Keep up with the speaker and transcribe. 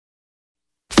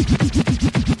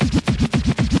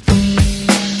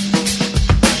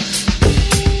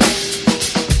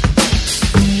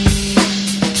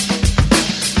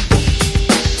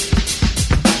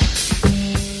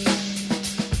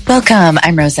Welcome.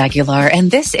 I'm Rose Aguilar,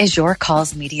 and this is Your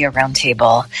Calls Media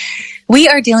Roundtable. We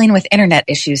are dealing with internet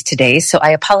issues today, so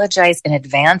I apologize in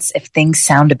advance if things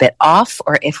sound a bit off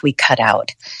or if we cut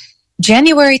out.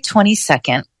 January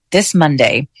 22nd, this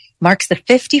Monday, marks the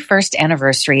 51st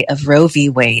anniversary of Roe v.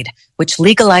 Wade, which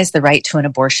legalized the right to an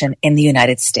abortion in the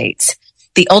United States.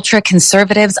 The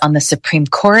ultra-conservatives on the Supreme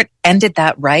Court ended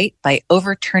that right by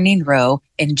overturning Roe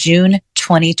in June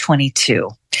 2022.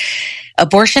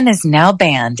 Abortion is now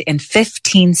banned in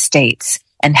 15 states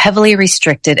and heavily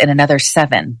restricted in another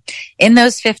 7. In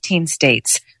those 15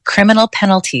 states, criminal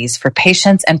penalties for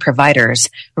patients and providers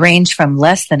range from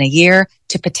less than a year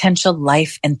to potential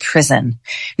life in prison.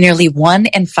 Nearly 1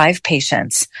 in 5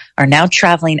 patients are now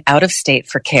traveling out of state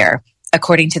for care,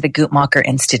 according to the Guttmacher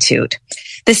Institute.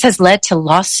 This has led to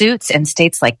lawsuits in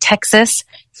states like Texas,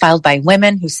 filed by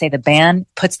women who say the ban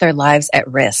puts their lives at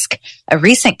risk. A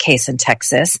recent case in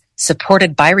Texas,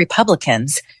 supported by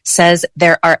Republicans, says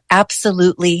there are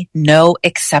absolutely no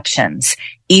exceptions,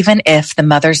 even if the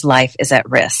mother's life is at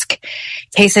risk.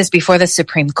 Cases before the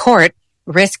Supreme Court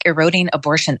risk eroding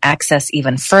abortion access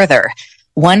even further.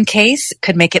 One case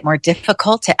could make it more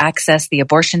difficult to access the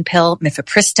abortion pill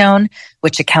mifepristone,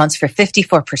 which accounts for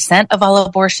 54% of all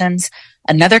abortions.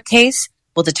 Another case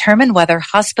will determine whether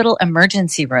hospital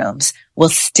emergency rooms will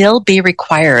still be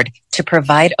required to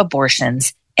provide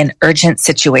abortions in urgent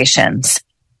situations.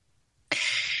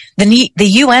 The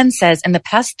UN says in the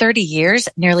past 30 years,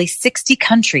 nearly 60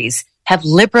 countries have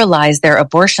liberalized their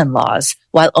abortion laws,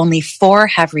 while only 4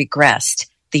 have regressed.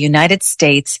 The United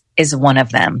States is one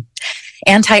of them.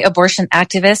 Anti-abortion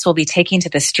activists will be taking to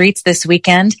the streets this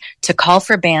weekend to call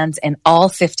for bans in all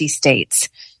 50 states.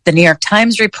 The New York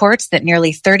Times reports that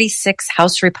nearly 36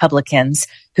 House Republicans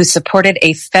who supported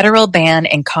a federal ban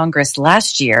in Congress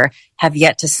last year have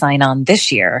yet to sign on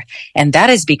this year. And that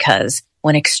is because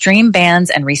when extreme bans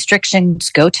and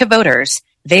restrictions go to voters,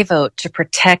 they vote to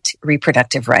protect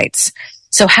reproductive rights.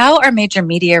 So how are major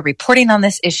media reporting on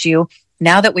this issue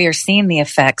now that we are seeing the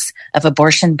effects of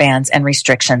abortion bans and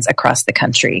restrictions across the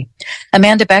country?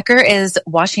 Amanda Becker is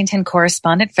Washington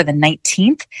correspondent for the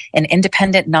 19th, an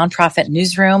independent nonprofit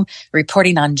newsroom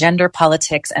reporting on gender,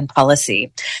 politics, and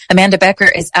policy. Amanda Becker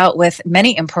is out with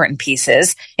many important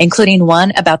pieces, including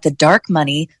one about the dark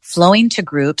money flowing to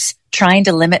groups trying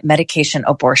to limit medication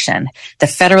abortion. The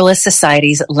Federalist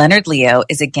Society's Leonard Leo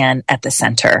is again at the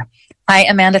center. Hi,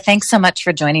 Amanda. Thanks so much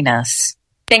for joining us.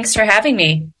 Thanks for having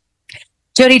me.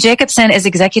 Jody Jacobson is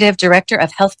Executive Director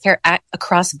of Healthcare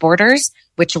Across Borders,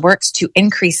 which works to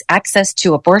increase access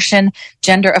to abortion,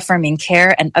 gender-affirming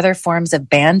care, and other forms of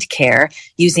banned care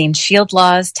using shield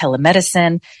laws,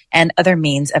 telemedicine, and other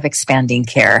means of expanding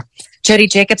care. Jody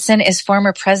Jacobson is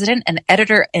former president and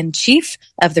editor-in-chief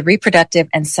of the reproductive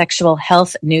and sexual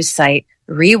health news site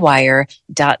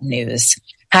Rewire.news.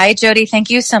 Hi, Jody. Thank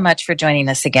you so much for joining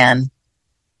us again.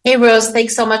 Hey, Rose.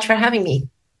 Thanks so much for having me.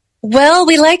 Well,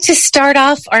 we like to start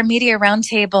off our media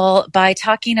roundtable by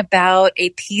talking about a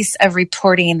piece of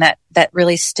reporting that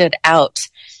really stood out.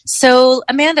 So,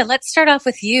 Amanda, let's start off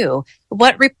with you.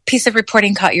 What piece of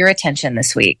reporting caught your attention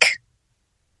this week?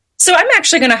 So I'm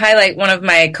actually going to highlight one of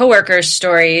my coworkers'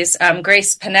 stories,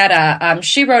 Grace Panetta.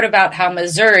 She wrote about how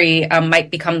Missouri might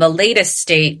become the latest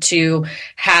state to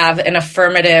have an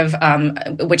affirmative,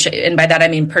 which, and by that I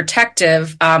mean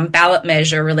protective, ballot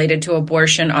measure related to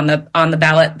abortion on the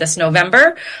ballot this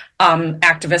November.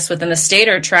 Activists within the state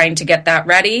are trying to get that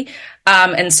ready.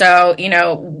 And so,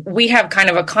 we have kind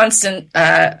of a constant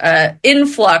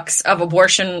influx of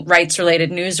abortion rights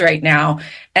related news right now.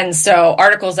 And so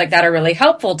articles like that are really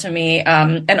helpful to me.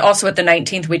 And also at the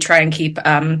 19th, we try and keep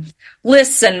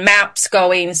lists and maps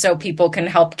going so people can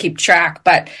help keep track.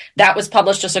 But that was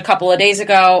published just a couple of days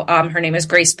ago. Her name is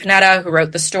Grace Panetta, who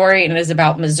wrote the story, and it is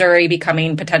about Missouri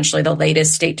becoming potentially the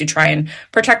latest state to try and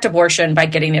protect abortion by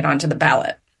getting it onto the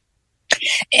ballot.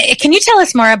 Can you tell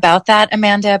us more about that,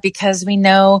 Amanda? Because we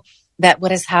know that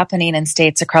what is happening in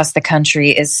states across the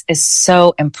country is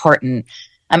so important.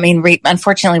 I mean,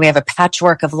 unfortunately, we have a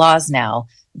patchwork of laws now,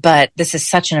 but this is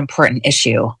such an important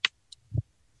issue.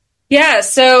 Yeah.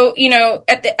 So,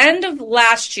 at the end of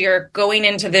last year, going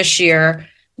into this year,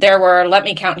 there were, let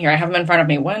me count here, I have them in front of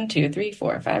me, 1, 2, 3,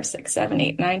 4, 5, 6, 7,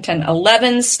 8, 9, 10,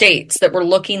 11 states that were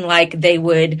looking like they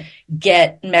would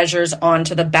get measures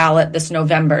onto the ballot this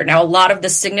November. Now, a lot of the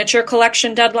signature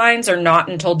collection deadlines are not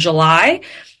until July.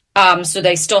 So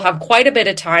they still have quite a bit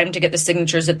of time to get the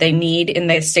signatures that they need in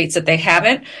the states that they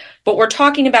haven't. But we're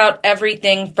talking about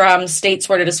everything from states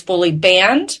where it is fully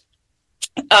banned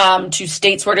to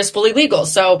states where it is fully legal.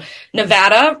 So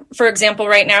Nevada, for example,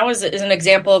 right now is an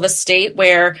example of a state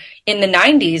where in the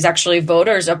 90s, actually,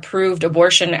 voters approved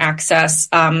abortion access.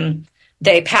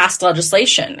 They passed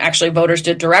legislation. Actually, voters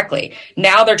did directly.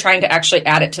 Now they're trying to actually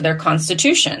add it to their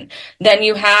constitution. Then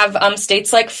you have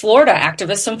states like Florida.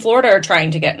 Activists in Florida are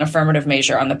trying to get an affirmative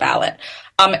measure on the ballot.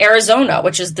 Arizona,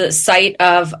 which is the site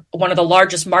of one of the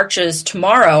largest marches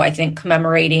tomorrow, I think,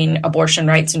 commemorating abortion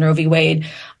rights and Roe v. Wade.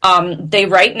 They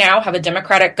right now have a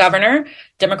Democratic governor,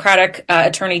 Democratic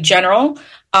attorney general,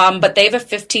 but they have a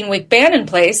 15-week ban in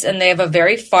place, and they have a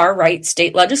very far-right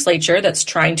state legislature that's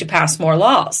trying to pass more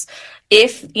laws.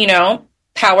 If,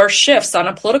 power shifts on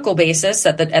a political basis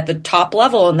at the top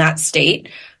level in that state,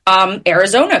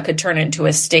 Arizona could turn into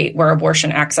a state where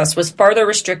abortion access was further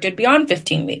restricted beyond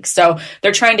 15 weeks. So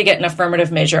they're trying to get an affirmative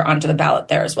measure onto the ballot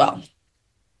there as well.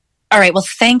 All right. Well,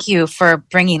 thank you for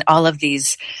bringing all of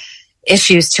these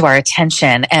issues to our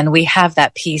attention. And we have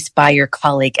that piece by your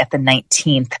colleague at the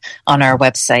 19th on our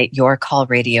website,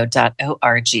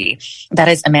 yourcallradio.org. That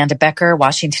is Amanda Becker,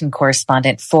 Washington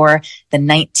correspondent for the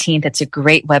 19th. It's a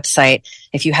great website.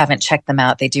 If you haven't checked them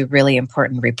out, they do really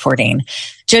important reporting.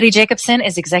 Jody Jacobson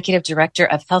is Executive Director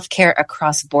of Healthcare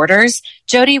Across Borders.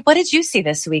 Jody, what did you see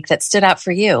this week that stood out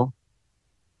for you?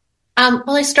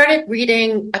 Well, I started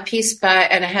reading a piece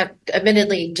and I have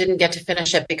admittedly didn't get to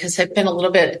finish it because I've been a little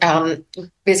bit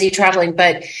busy traveling,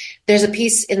 but there's a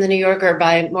piece in the New Yorker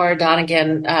by Maura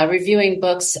Donegan reviewing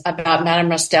books about Madame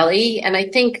Rastelli. And I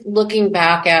think looking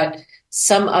back at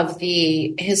some of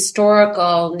the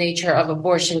historical nature of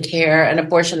abortion care and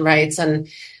abortion rights and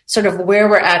sort of where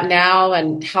we're at now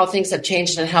and how things have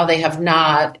changed and how they have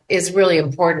not is really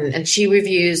important. And she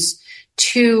reviews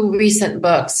two recent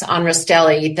books on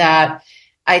Rastelli that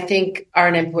I think are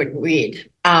an important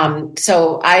read.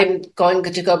 So I'm going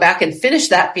to go back and finish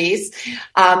that piece,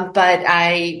 but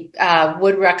I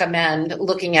would recommend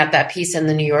looking at that piece in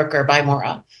the New Yorker by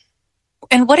Maura.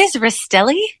 And what is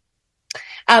Rastelli?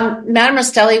 Madame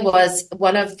Rastelli was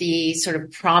one of the sort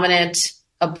of prominent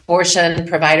abortion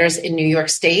providers in New York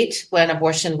State when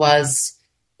abortion was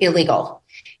illegal.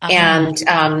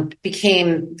 And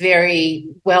became very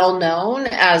well known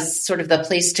as sort of the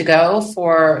place to go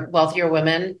for wealthier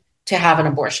women to have an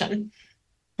abortion.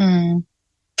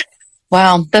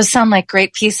 Wow, those sound like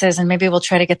great pieces, and maybe we'll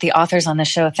try to get the authors on the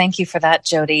show. Thank you for that,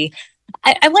 Jody.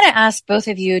 I want to ask both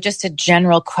of you just a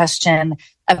general question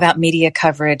about media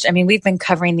coverage. I mean, we've been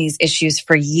covering these issues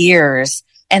for years,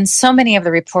 and so many of the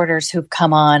reporters who've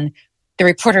come on, the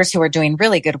reporters who are doing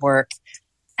really good work,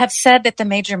 have said that the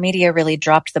major media really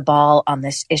dropped the ball on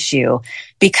this issue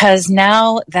because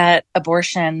now that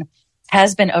abortion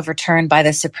has been overturned by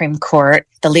the Supreme Court,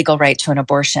 the legal right to an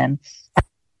abortion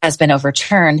has been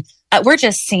overturned, we're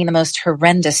just seeing the most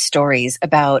horrendous stories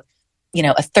about, a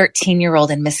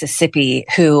 13-year-old in Mississippi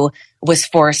who was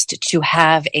forced to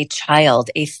have a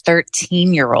child, a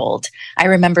 13-year-old. I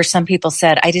remember some people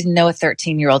said, I didn't know a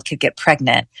 13-year-old could get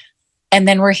pregnant. And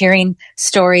then we're hearing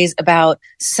stories about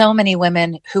so many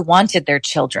women who wanted their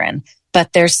children,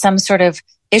 but there's some sort of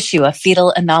issue, a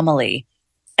fetal anomaly.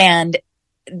 And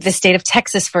the state of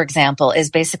Texas, for example, is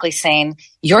basically saying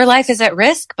your life is at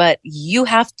risk, but you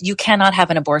cannot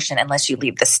have an abortion unless you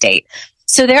leave the state.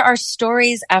 So there are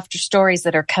stories after stories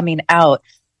that are coming out.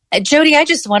 Jody, I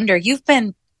just wonder, you've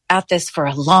been at this for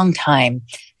a long time.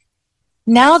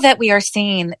 Now that we are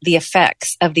seeing the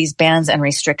effects of these bans and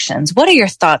restrictions, what are your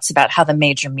thoughts about how the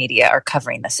major media are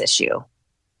covering this issue?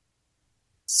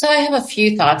 So I have a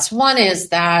few thoughts. One is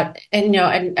that,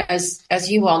 and as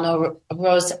you all know,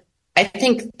 Rose, I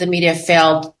think the media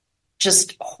failed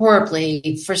just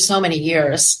horribly for so many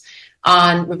years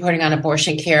on reporting on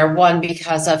abortion care. One,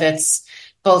 because of its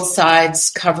both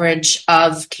sides coverage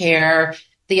of care,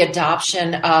 the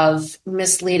adoption of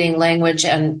misleading language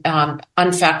and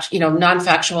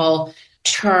non-factual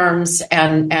terms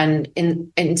and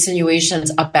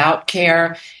insinuations about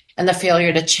care, and the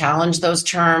failure to challenge those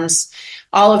terms.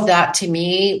 All of that, to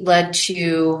me, led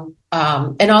to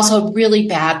and also really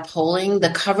bad polling, the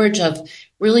coverage of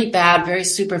really bad, very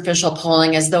superficial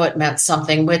polling as though it meant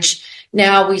something, which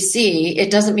now we see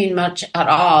it doesn't mean much at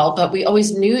all, but we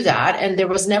always knew that, and there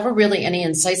was never really any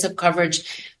incisive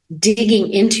coverage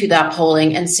digging into that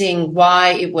polling and seeing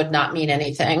why it would not mean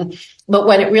anything. But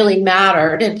when it really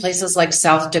mattered in places like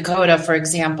South Dakota, for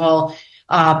example,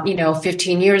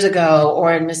 15 years ago,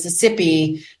 or in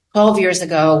Mississippi, 12 years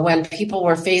ago, when people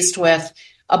were faced with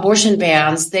abortion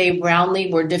bans, they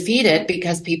roundly were defeated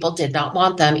because people did not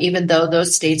want them, even though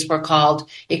those states were called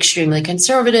extremely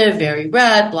conservative, very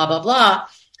red, blah, blah, blah.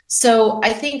 So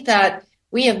I think that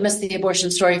we have missed the abortion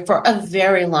story for a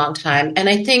very long time. And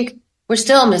I think we're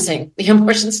still missing the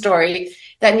abortion story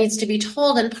that needs to be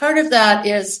told. And part of that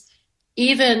is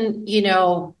even,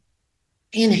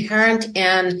 inherent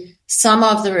in some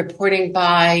of the reporting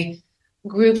by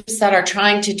groups that are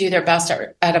trying to do their best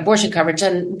at abortion coverage.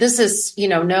 And this is,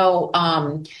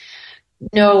 no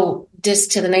diss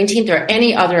to the 19th or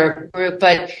any other group.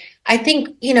 But I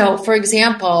think, for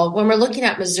example, when we're looking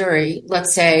at Missouri,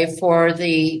 let's say for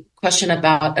the question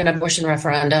about an abortion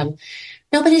referendum,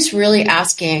 nobody's really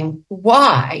asking,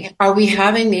 why are we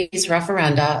having these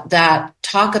referenda that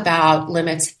talk about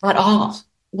limits at all?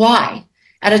 Why?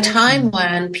 At a time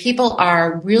when people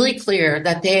are really clear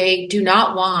that they do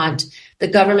not want the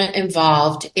government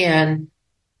involved in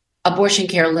abortion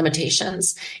care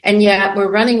limitations. And yet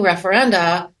we're running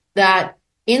referenda that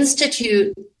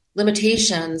institute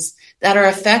limitations that are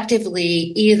effectively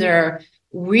either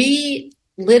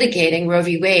re-litigating Roe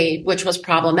v. Wade, which was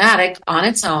problematic on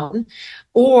its own,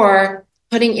 or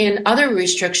putting in other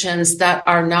restrictions that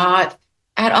are not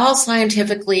at all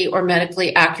scientifically or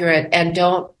medically accurate and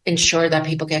don't ensure that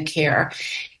people get care.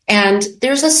 And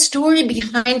there's a story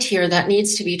behind here that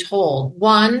needs to be told.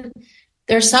 One,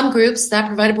 there are some groups that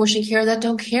provide abortion care that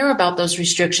don't care about those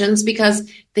restrictions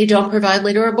because they don't provide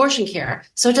later abortion care.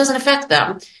 So it doesn't affect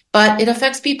them, but it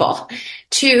affects people.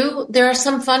 Two, there are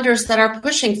some funders that are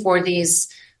pushing for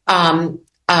these,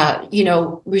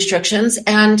 restrictions,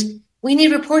 and we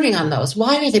need reporting on those.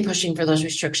 Why are they pushing for those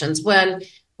restrictions when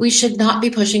we should not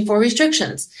be pushing for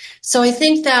restrictions? So I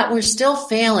think that we're still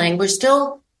failing. We're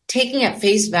still taking at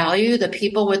face value the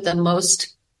people with the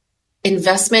most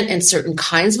investment in certain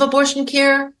kinds of abortion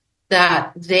care,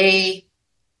 that they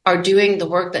are doing the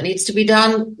work that needs to be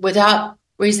done without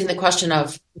raising the question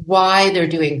of why they're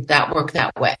doing that work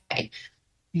that way.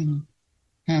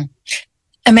 Mm-hmm.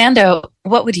 Amanda,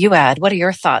 what would you add? What are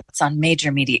your thoughts on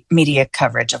major media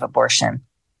coverage of abortion?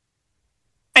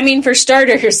 I mean, for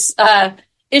starters,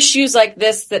 issues like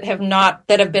this that have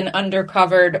been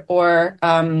undercovered or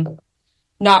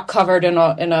not covered in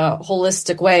a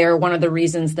holistic way are one of the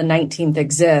reasons the 19th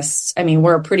exists. I mean,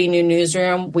 we're a pretty new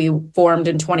newsroom. We formed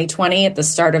in 2020 at the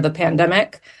start of the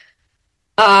pandemic.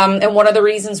 And one of the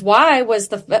reasons why was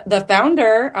the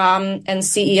founder and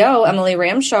CEO, Emily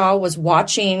Ramshaw, was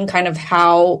watching kind of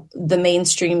how the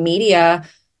mainstream media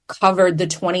covered the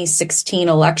 2016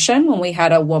 election when we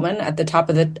had a woman at the top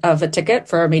of a ticket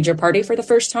for a major party for the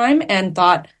first time, and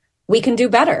thought, we can do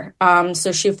better.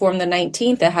 So she formed the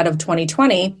 19th ahead of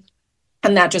 2020.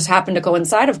 And that just happened to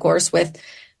coincide, of course, with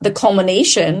the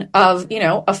culmination of, a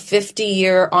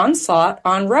 50-year onslaught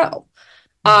on Roe.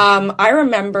 I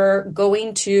remember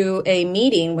going to a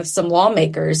meeting with some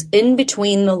lawmakers in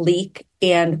between the leak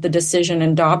and the decision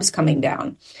in Dobbs coming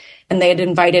down. And they had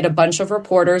invited a bunch of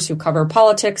reporters who cover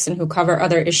politics and who cover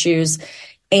other issues.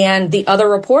 And the other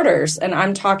reporters, and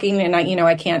I'm talking, and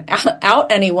I can't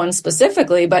out anyone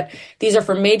specifically, but these are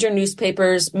from major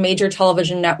newspapers, major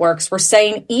television networks, were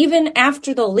saying even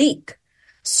after the leak,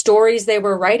 stories they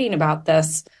were writing about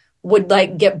this would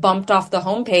get bumped off the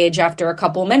homepage after a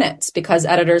couple minutes because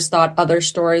editors thought other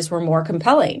stories were more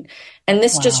compelling. And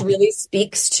this just really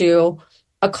speaks to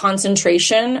a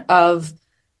concentration of,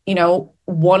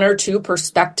 one or two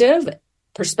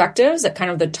perspectives at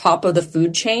kind of the top of the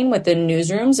food chain within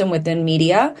newsrooms and within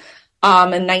media.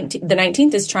 And the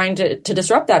 19th is trying to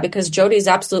disrupt that, because Jody's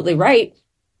absolutely right.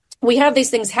 We have these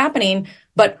things happening,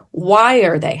 but why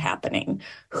are they happening?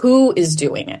 Who is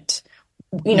doing it?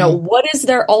 What is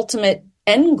their ultimate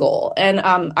end goal? And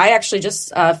I actually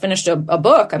just finished a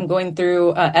book. I'm going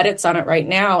through edits on it right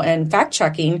now and fact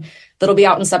checking that'll be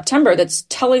out in September, that's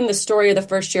telling the story of the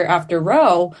first year after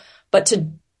Roe,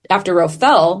 after Roe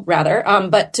fell, rather.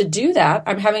 But to do that,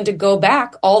 I'm having to go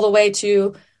back all the way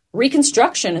to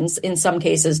Reconstruction in some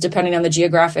cases, depending on the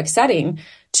geographic setting,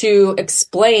 to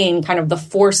explain kind of the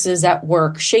forces at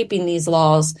work shaping these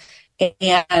laws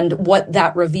and what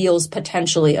that reveals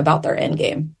potentially about their end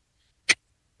game.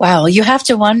 Wow. You have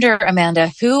to wonder,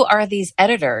 Amanda, who are these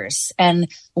editors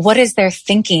and what is their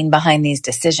thinking behind these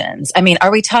decisions? I mean,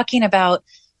 are we talking about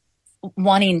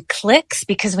wanting clicks?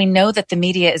 Because we know that the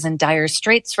media is in dire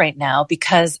straits right now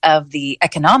because of the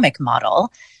economic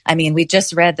model. I mean, we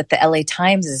just read that the LA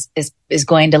Times is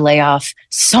going to lay off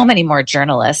so many more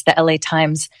journalists. The LA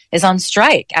Times is on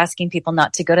strike, asking people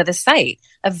not to go to the site,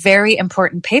 a very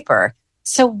important paper.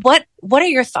 So what are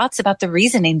your thoughts about the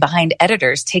reasoning behind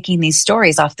editors taking these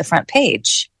stories off the front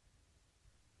page?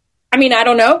 I mean, I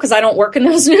don't know because I don't work in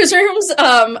those newsrooms.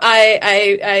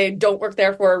 I don't work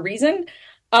there for a reason.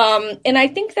 And I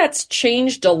think that's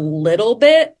changed a little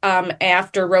bit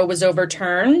after Roe was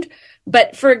overturned.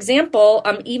 But for example,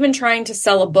 even trying to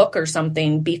sell a book or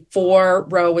something before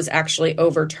Roe was actually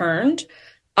overturned,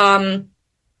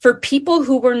 for people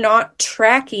who were not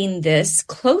tracking this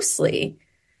closely,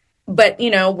 but,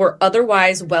 were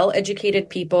otherwise well-educated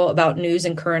people about news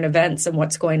and current events and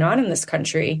what's going on in this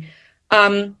country,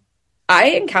 I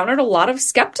encountered a lot of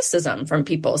skepticism from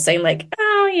people saying like,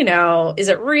 oh, is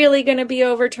it really going to be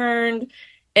overturned?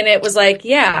 And it was like,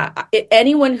 yeah,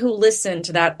 anyone who listened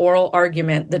to that oral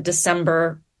argument the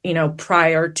December,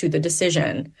 prior to the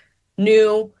decision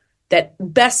knew that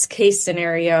best case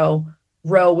scenario,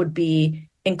 Roe would be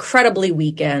incredibly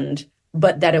weakened,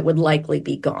 but that it would likely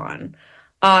be gone.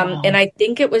 Wow. And I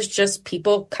think it was just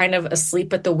people kind of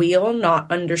asleep at the wheel,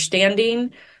 not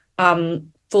understanding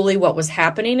fully what was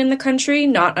happening in the country,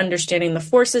 not understanding the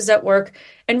forces at work,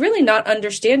 and really not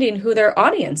understanding who their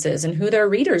audience is and who their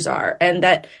readers are. And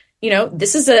that,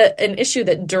 this is an issue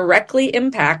that directly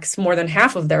impacts more than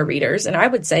half of their readers. And I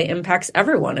would say impacts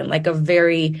everyone in like a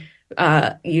very,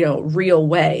 real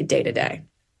way day to day.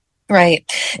 Right.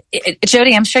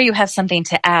 Jody, I'm sure you have something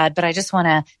to add, but I just want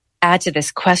to add to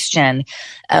this question.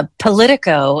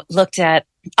 Politico looked at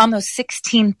almost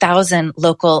 16,000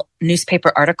 local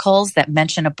newspaper articles that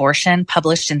mention abortion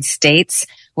published in states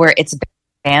where it's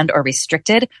banned or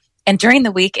restricted. And during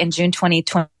the week in June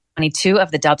 2022 of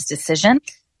the Dobbs decision,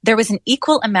 there was an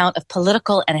equal amount of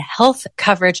political and health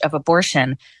coverage of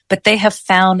abortion, but they have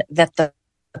found that the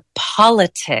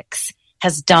politics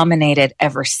has dominated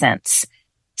ever since.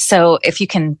 So if you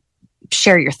can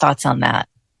share your thoughts on that.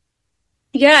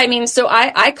 Yeah, I mean, so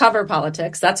I cover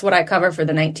politics. That's what I cover for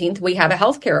the 19th. We have a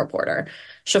healthcare reporter,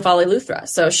 Shafali Luthra.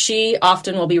 So she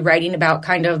often will be writing about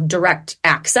kind of direct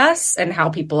access and how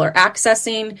people are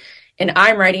accessing. And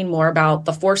I'm writing more about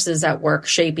the forces at work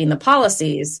shaping the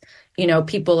policies.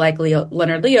 People like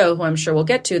Leonard Leo, who I'm sure we'll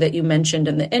get to, that you mentioned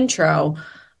in the intro.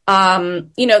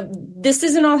 This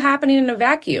isn't all happening in a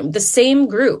vacuum. The same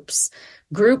groups,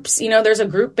 there's a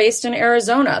group based in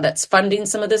Arizona that's funding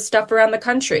some of this stuff around the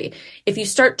country. If you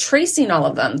start tracing all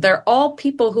of them, they're all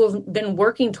people who have been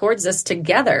working towards this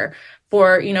together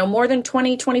for, more than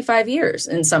 20, 25 years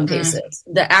in some cases,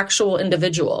 the actual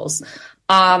individuals.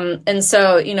 And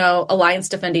so, Alliance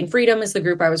Defending Freedom is the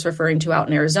group I was referring to out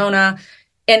in Arizona.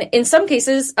 And in some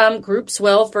cases, groups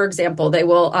will, for example, they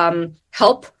will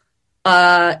help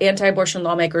anti-abortion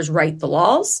lawmakers write the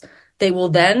laws. They will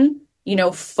then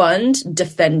fund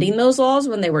defending those laws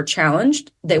when they were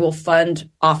challenged. They will fund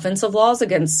offensive laws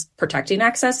against protecting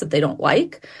access that they don't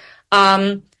like.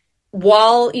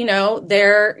 While,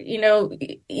 they're,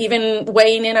 even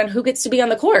weighing in on who gets to be on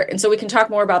the court. And so we can talk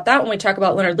more about that when we talk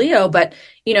about Leonard Leo. But,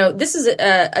 this is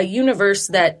a universe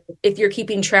that, if you're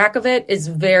keeping track of it, is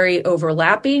very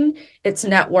overlapping. It's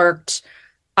networked.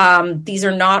 These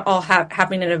are not all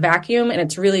happening in a vacuum. And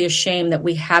it's really a shame that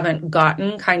we haven't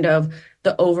gotten kind of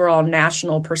the overall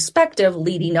national perspective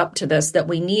leading up to this that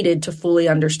we needed to fully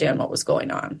understand what was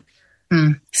going on.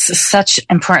 Such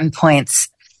important points.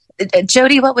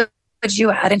 Jody, what would you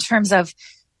add in terms of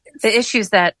the issues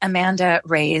that Amanda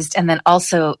raised, and then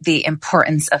also the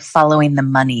importance of following the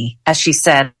money? As she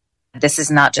said, this is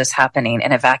not just happening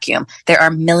in a vacuum. There are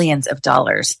millions of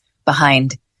dollars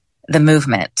behind the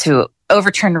movement to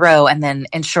overturn Roe and then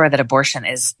ensure that abortion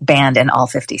is banned in all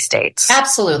 50 states.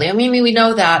 Absolutely. I mean, we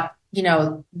know that,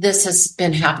 this has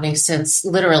been happening since the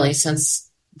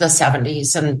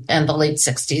 70s and the late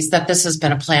 60s, that this has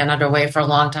been a plan underway for a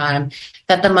long time,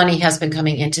 that the money has been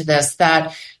coming into this,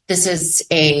 that this is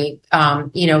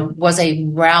was a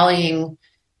rallying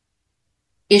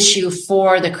issue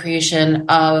for the creation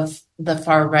of the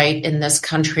far right in this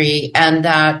country, and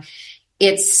that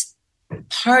it's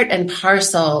part and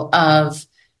parcel of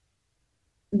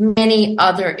many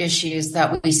other issues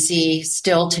that we see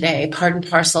still today, part and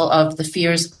parcel of the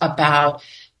fears about,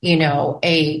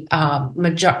 a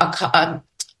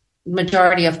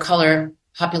majority of color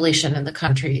population in the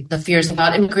country, the fears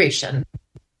about immigration,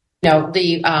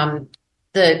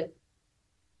 the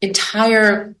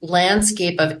entire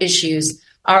landscape of issues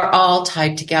are all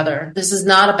tied together. This is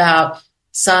not about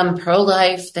some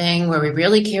pro-life thing where we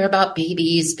really care about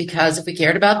babies, because if we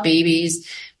cared about babies,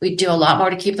 we'd do a lot more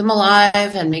to keep them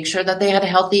alive and make sure that they had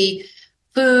healthy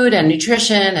food and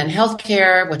nutrition and health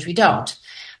care, which we don't.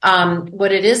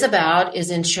 What it is about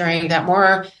is ensuring that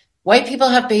more white people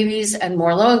have babies and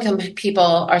more low-income people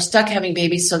are stuck having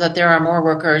babies, so that there are more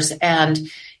workers and,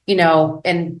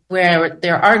 and where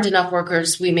there aren't enough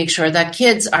workers, we make sure that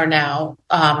kids are now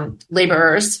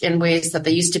laborers in ways that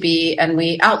they used to be, and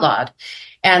we outlawed.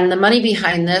 And the money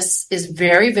behind this is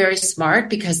very, very smart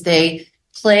because they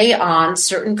play on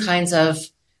certain kinds of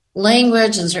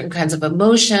language and certain kinds of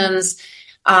emotions.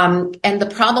 And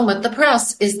the problem with the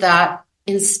press is that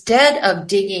instead of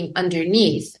digging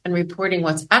underneath and reporting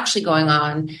what's actually going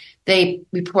on, they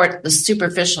report the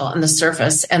superficial and the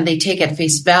surface, and they take at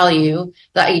face value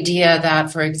the idea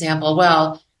that, for example,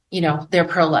 they're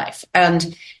pro-life.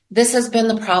 And this has been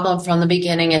the problem from the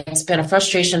beginning. It's been a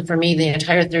frustration for me the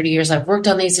entire 30 years I've worked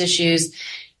on these issues.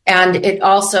 And it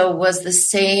also was the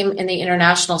same in the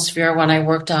international sphere when I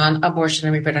worked on abortion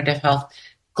and reproductive health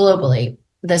globally.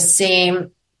 The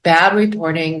same bad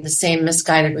reporting, the same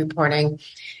misguided reporting.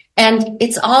 And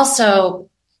it's also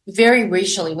very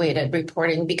racially weighted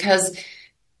reporting because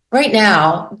right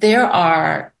now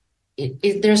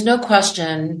there's no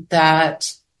question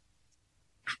that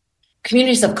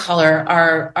communities of color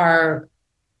are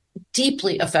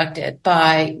deeply affected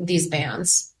by these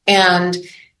bans. And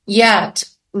yet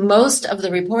most of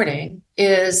the reporting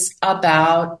is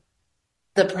about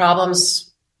the problems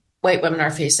white women are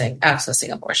facing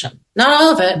accessing abortion. Not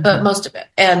all of it, but most of it.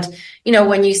 And,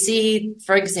 when you see,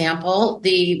 for example,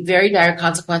 the very dire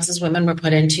consequences women were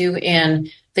put into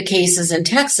in the cases in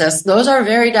Texas, those are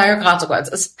very dire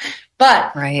consequences.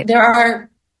 But There are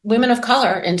women of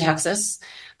color in Texas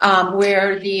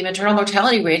where the maternal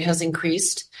mortality rate has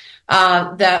increased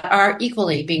that are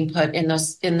equally being put in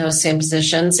those same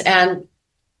positions. And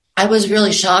I was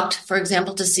really shocked, for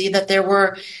example, to see that there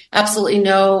were absolutely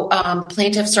no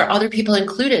plaintiffs or other people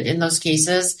included in those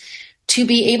cases to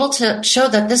be able to show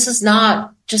that this is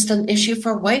not just an issue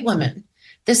for white women.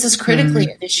 This is critically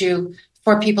an issue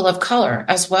for people of color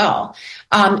as well.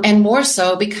 And more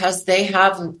so because they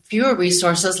have fewer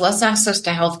resources, less access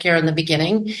to healthcare in the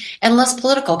beginning, and less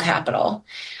political capital.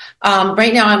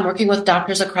 Right now, I'm working with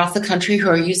doctors across the country who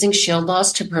are using shield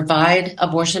laws to provide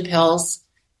abortion pills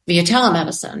via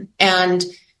telemedicine and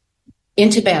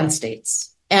into banned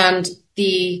states. And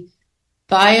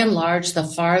by and large, the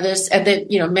farthest, and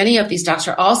that, many of these docs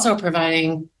are also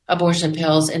providing abortion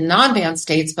pills in non-banned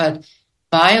states, but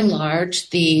by and large,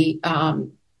 the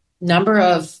number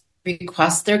of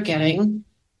requests they're getting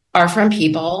are from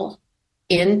people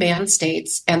in banned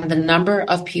states, and the number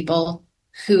of people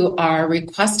who are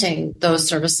requesting those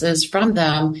services from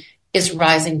them is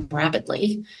rising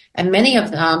rapidly. And many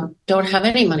of them don't have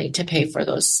any money to pay for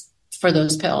those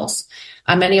pills.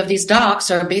 Many of these docs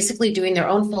are basically doing their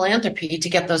own philanthropy to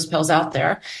get those pills out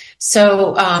there.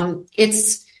 So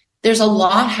there's a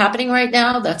lot happening right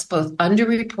now that's both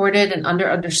underreported and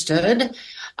understood,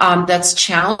 that's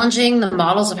challenging the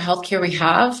models of healthcare we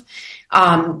have,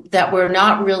 that we're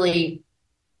not really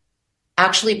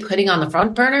actually putting on the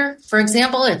front burner. For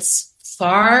example, it's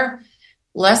far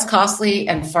less costly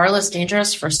and far less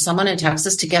dangerous for someone in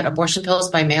Texas to get abortion pills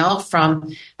by mail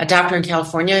from a doctor in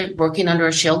California working under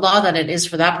a shield law than it is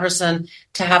for that person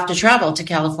to have to travel to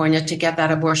California to get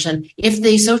that abortion if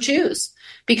they so choose,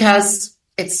 because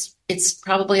it's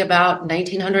probably about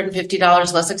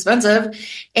 $1,950 less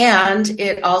expensive, and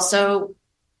it also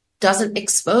doesn't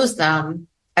expose them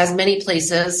as many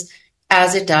places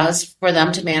as it does for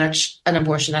them to manage an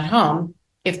abortion at home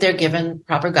if they're given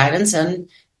proper guidance and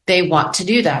they want to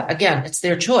do that. Again, it's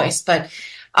their choice. But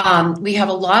we have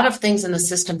a lot of things in the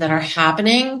system that are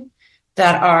happening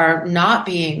that are not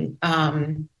being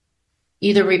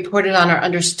either reported on or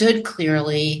understood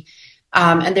clearly.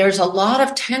 And there's a lot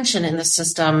of tension in the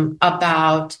system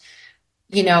about,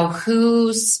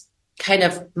 whose kind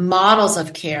of models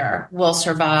of care will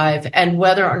survive and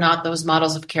whether or not those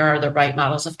models of care are the right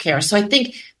models of care. So I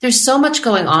think there's so much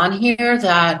going on here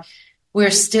that we're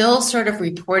still sort of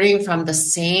reporting from the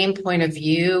same point of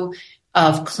view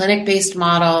of clinic-based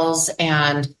models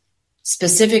and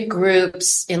specific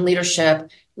groups in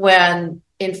leadership when,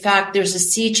 in fact, there's a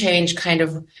sea change kind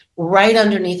of right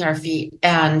underneath our feet,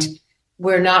 and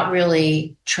we're not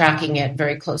really tracking it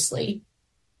very closely.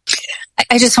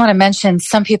 I just want to mention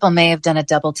some people may have done a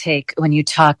double take when you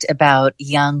talked about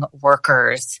young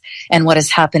workers and what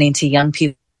is happening to young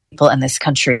people in this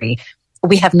country.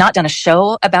 We have not done a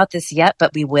show about this yet,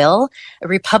 but we will.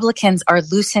 Republicans are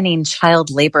loosening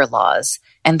child labor laws,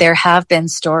 and there have been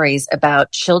stories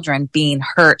about children being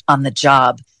hurt on the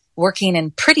job, working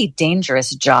in pretty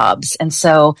dangerous jobs. And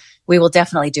so we will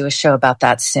definitely do a show about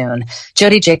that soon.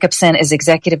 Jody Jacobson is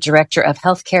Executive Director of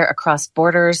Healthcare Across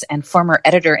Borders and former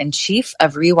Editor-in-Chief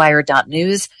of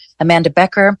Rewire.News. Amanda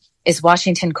Becker is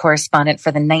Washington correspondent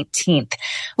for the 19th.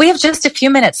 We have just a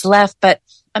few minutes left, but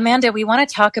Amanda, we want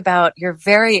to talk about your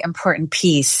very important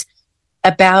piece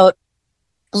about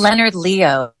Leonard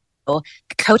Leo,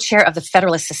 co-chair of the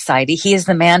Federalist Society. He is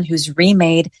the man who's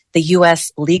remade the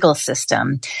U.S. legal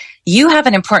system. You have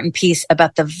an important piece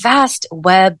about the vast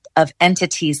web of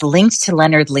entities linked to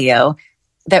Leonard Leo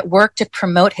that work to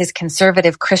promote his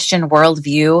conservative Christian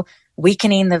worldview,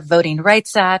 weakening the Voting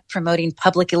Rights Act, promoting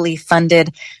publicly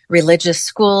funded religious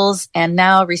schools, and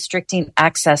now restricting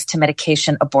access to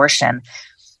medication abortion.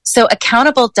 So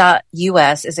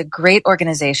Accountable.us is a great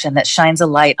organization that shines a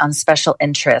light on special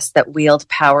interests that wield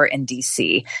power in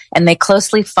DC, and they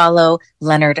closely follow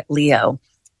Leonard Leo.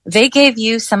 They gave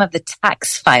you some of the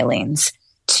tax filings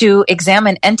to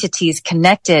examine entities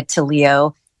connected to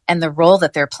Leo and the role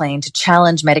that they're playing to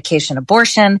challenge medication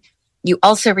abortion. You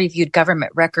also reviewed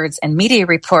government records and media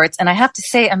reports. And I have to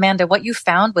say, Amanda, what you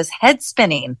found was head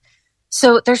spinning.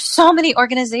 So there's so many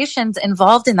organizations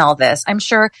involved in all this. I'm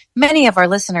sure many of our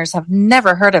listeners have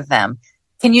never heard of them.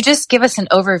 Can you just give us an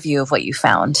overview of what you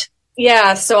found?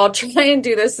 Yeah, so I'll try and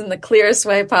do this in the clearest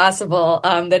way possible.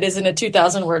 That isn't a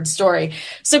 2,000-word story.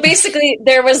 So basically,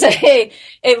 there was a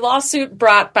lawsuit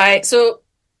brought by,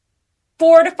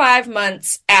 4 to 5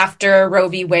 months after Roe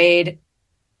v. Wade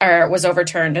was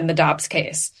overturned in the Dobbs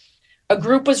case, a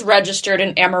group was registered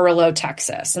in Amarillo,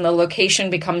 Texas, and the location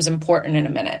becomes important in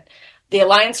a minute. The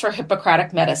Alliance for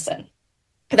Hippocratic Medicine.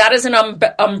 That is an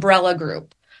umbrella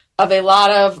group of a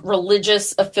lot of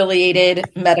religious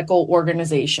affiliated medical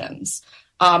organizations,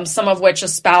 some of which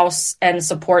espouse and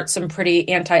support some pretty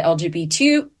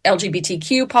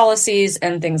anti-LGBTQ policies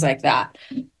and things like that.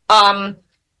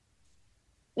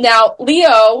 Now,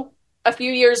 Leo, a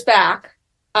few years back,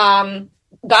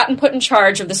 gotten put in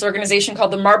charge of this organization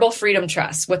called the Marble Freedom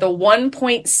Trust with a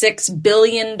 $1.6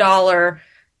 billion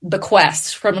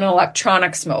bequest from an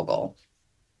electronics mogul.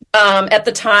 At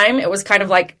the time, it was kind of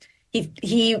like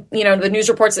he the news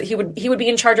reports that he would be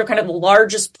in charge of kind of the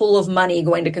largest pool of money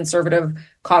going to conservative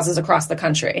causes across the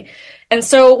country. And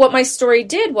so what my story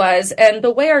did was, and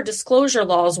the way our disclosure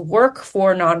laws work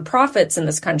for nonprofits in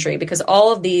this country, because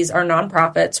all of these are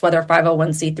nonprofits, whether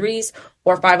 501c3s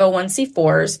or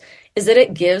 501c4s, is that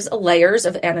it gives layers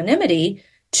of anonymity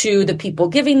to the people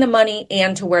giving the money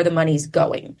and to where the money's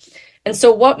going. And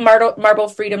so what Marble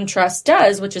Freedom Trust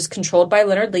does, which is controlled by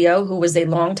Leonard Leo, who was a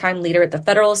longtime leader at the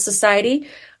Federalist Society,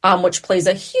 which plays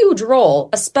a huge role,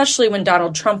 especially when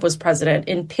Donald Trump was president,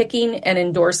 in picking and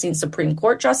endorsing Supreme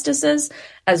Court justices,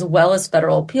 as well as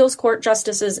federal appeals court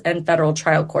justices and federal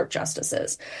trial court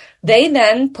justices. They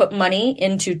then put money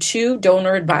into 2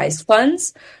 donor-advised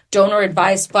funds.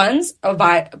 Donor-advised funds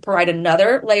provide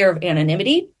another layer of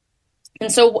anonymity.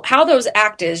 And so how those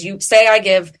act is, you say I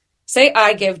give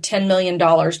 $10 million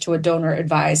to a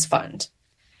donor-advised fund.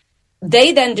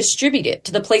 They then distribute it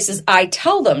to the places I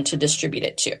tell them to distribute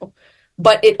it to.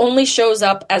 But it only shows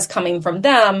up as coming from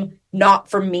them, not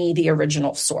from me, the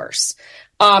original source.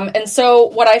 And so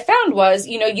what I found was,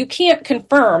 you can't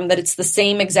confirm that it's the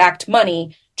same exact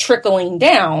money trickling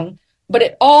down, but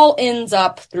it all ends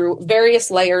up through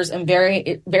various layers and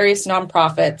various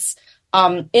nonprofits,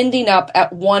 ending up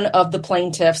at one of the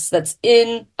plaintiffs that's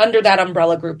under that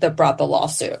umbrella group that brought the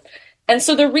lawsuit. And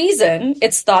so the reason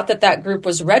it's thought that group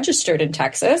was registered in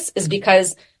Texas is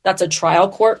because that's a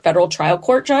federal trial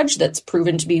court judge that's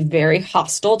proven to be very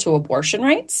hostile to abortion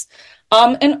rights.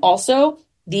 And also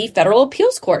the federal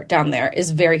appeals court down there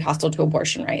is very hostile to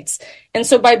abortion rights. And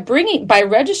so by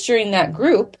registering that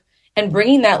group and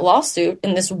bringing that lawsuit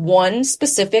in this one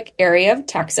specific area of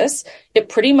Texas, it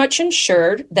pretty much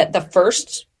ensured that the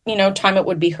first, time it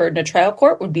would be heard in a trial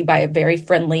court would be by a very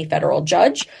friendly federal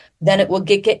judge. Then it will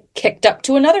get kicked up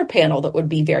to another panel that would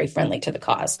be very friendly to the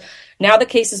cause. Now the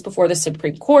case is before the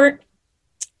Supreme Court.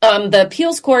 The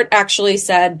appeals court actually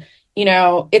said,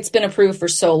 it's been approved for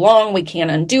so long, we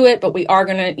can't undo it, but we are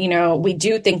going to, we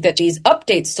do think that these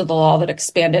updates to the law that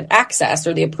expanded access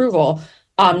or the approval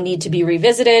need to be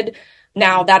revisited.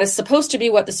 Now, that is supposed to be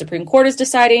what the Supreme Court is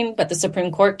deciding, but the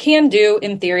Supreme Court can do,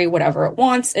 in theory, whatever it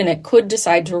wants, and it could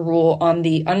decide to rule on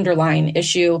the underlying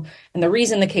issue and the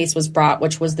reason the case was brought,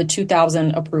 which was the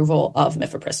 2000 approval of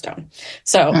mifepristone.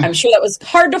 So I'm sure that was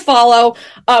hard to follow.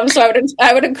 So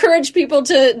I would encourage people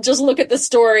to just look at the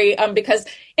story because,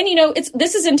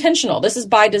 this is intentional. This is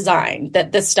by design,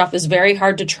 that this stuff is very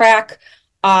hard to track.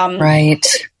 Right.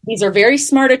 These are very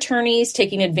smart attorneys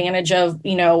taking advantage of,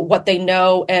 what they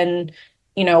know and,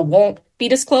 won't be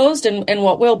disclosed and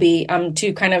what will be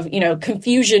to kind of,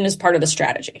 confusion is part of the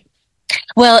strategy.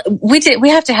 Well, we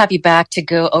have to have you back to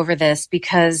go over this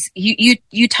because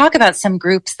you talk about some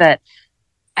groups that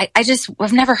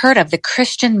I've never heard of. The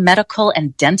Christian Medical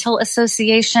and Dental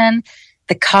Association.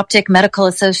 the Coptic Medical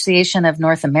Association of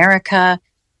North America,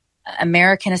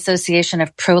 American Association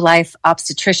of Pro-Life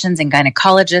Obstetricians and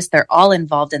Gynecologists. They're all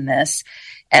involved in this.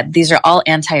 These are all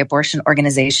anti-abortion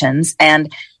organizations.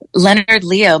 And Leonard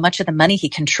Leo, much of the money he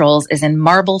controls is in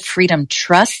Marble Freedom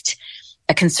Trust,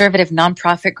 a conservative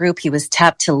nonprofit group he was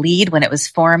tapped to lead when it was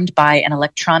formed by an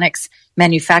electronics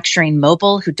manufacturing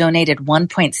mogul who donated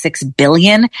 $1.6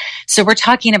 billion. So we're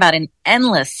talking about an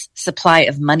endless supply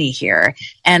of money here.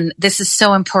 And this is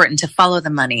so important to follow the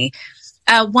money.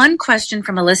 One question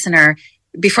from a listener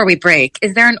before we break: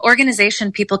 is there an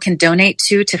organization people can donate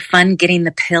to fund getting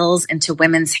the pills into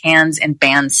women's hands in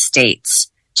banned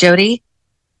states? Jody?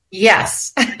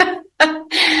 Yes.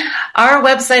 Our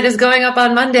website is going up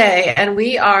on Monday, and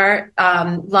we are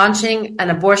launching an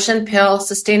abortion pill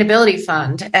sustainability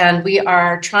fund. And we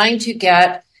are trying to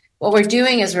get, what we're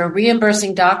doing is we're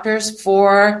reimbursing doctors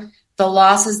for the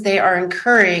losses they are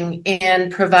incurring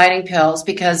in providing pills,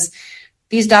 because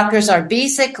these doctors are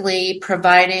basically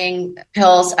providing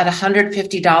pills at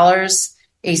 $150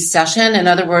 a session. In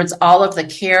other words, all of the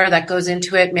care that goes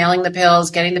into it, mailing the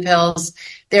pills, getting the pills,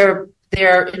 their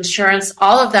insurance,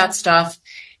 all of that stuff.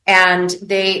 And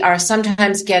they are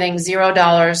sometimes getting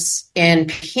 $0 in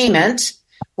payment,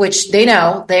 which they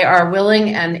know they are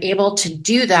willing and able to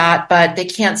do that, but they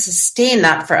can't sustain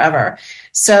that forever.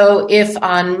 So if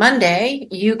on Monday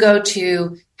you go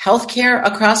to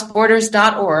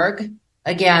healthcareacrossborders.org,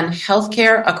 again,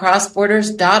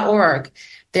 healthcareacrossborders.org,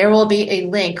 there will be a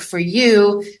link for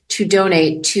you to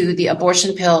donate to the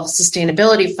Abortion Pill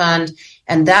Sustainability Fund,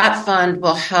 and that fund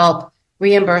will help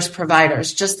reimburse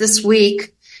providers. Just this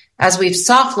week, as we've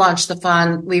soft launched the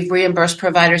fund, we've reimbursed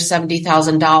providers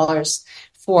 $70,000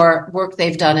 for work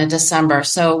they've done in December.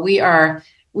 So we are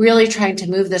really trying to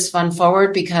move this fund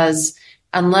forward, because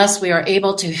unless we are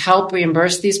able to help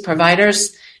reimburse these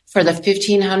providers for the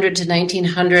 1,500 to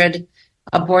 1,900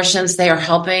 abortions they are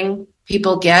helping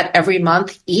people get every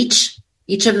month, each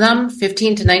of them,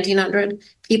 1,500 to 1,900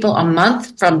 people a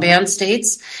month from banned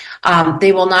states,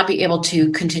 they will not be able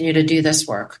to continue to do this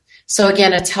work. So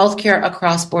again, it's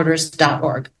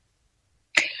healthcareacrossborders.org.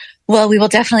 Well, we will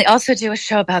definitely also do a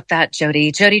show about that,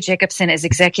 Jody. Jody Jacobson is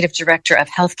Executive Director of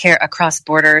Healthcare Across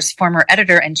Borders, former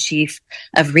Editor-in-Chief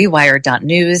of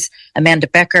Rewire.News. Amanda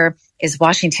Becker is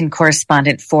Washington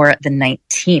correspondent for The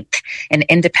 19th, an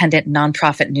independent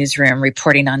nonprofit newsroom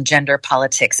reporting on gender,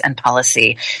 politics, and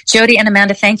policy. Jody and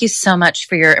Amanda, thank you so much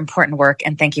for your important work,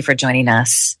 and thank you for joining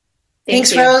us.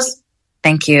 Thanks, Rose.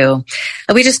 Thank you.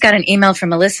 We just got an email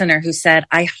from a listener who said,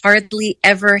 I hardly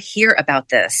ever hear about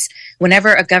this.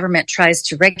 Whenever a government tries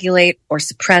to regulate or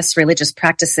suppress religious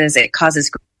practices, it causes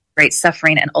great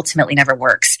suffering and ultimately never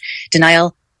works.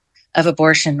 Denial of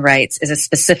abortion rights is a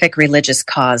specific religious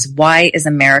cause. Why is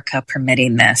America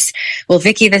permitting this? Well,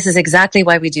 Vicki, this is exactly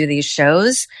why we do these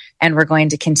shows, and we're going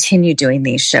to continue doing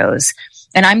these shows.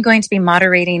 And I'm going to be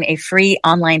moderating a free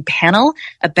online panel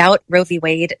about Roe v.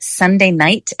 Wade Sunday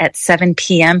night at 7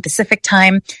 p.m. Pacific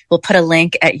time. We'll put a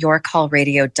link at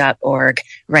yourcallradio.org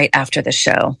right after the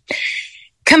show.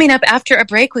 Coming up after a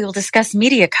break, we will discuss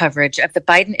media coverage of the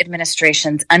Biden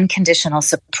administration's unconditional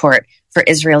support for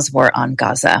Israel's war on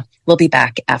Gaza. We'll be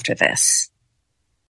back after this.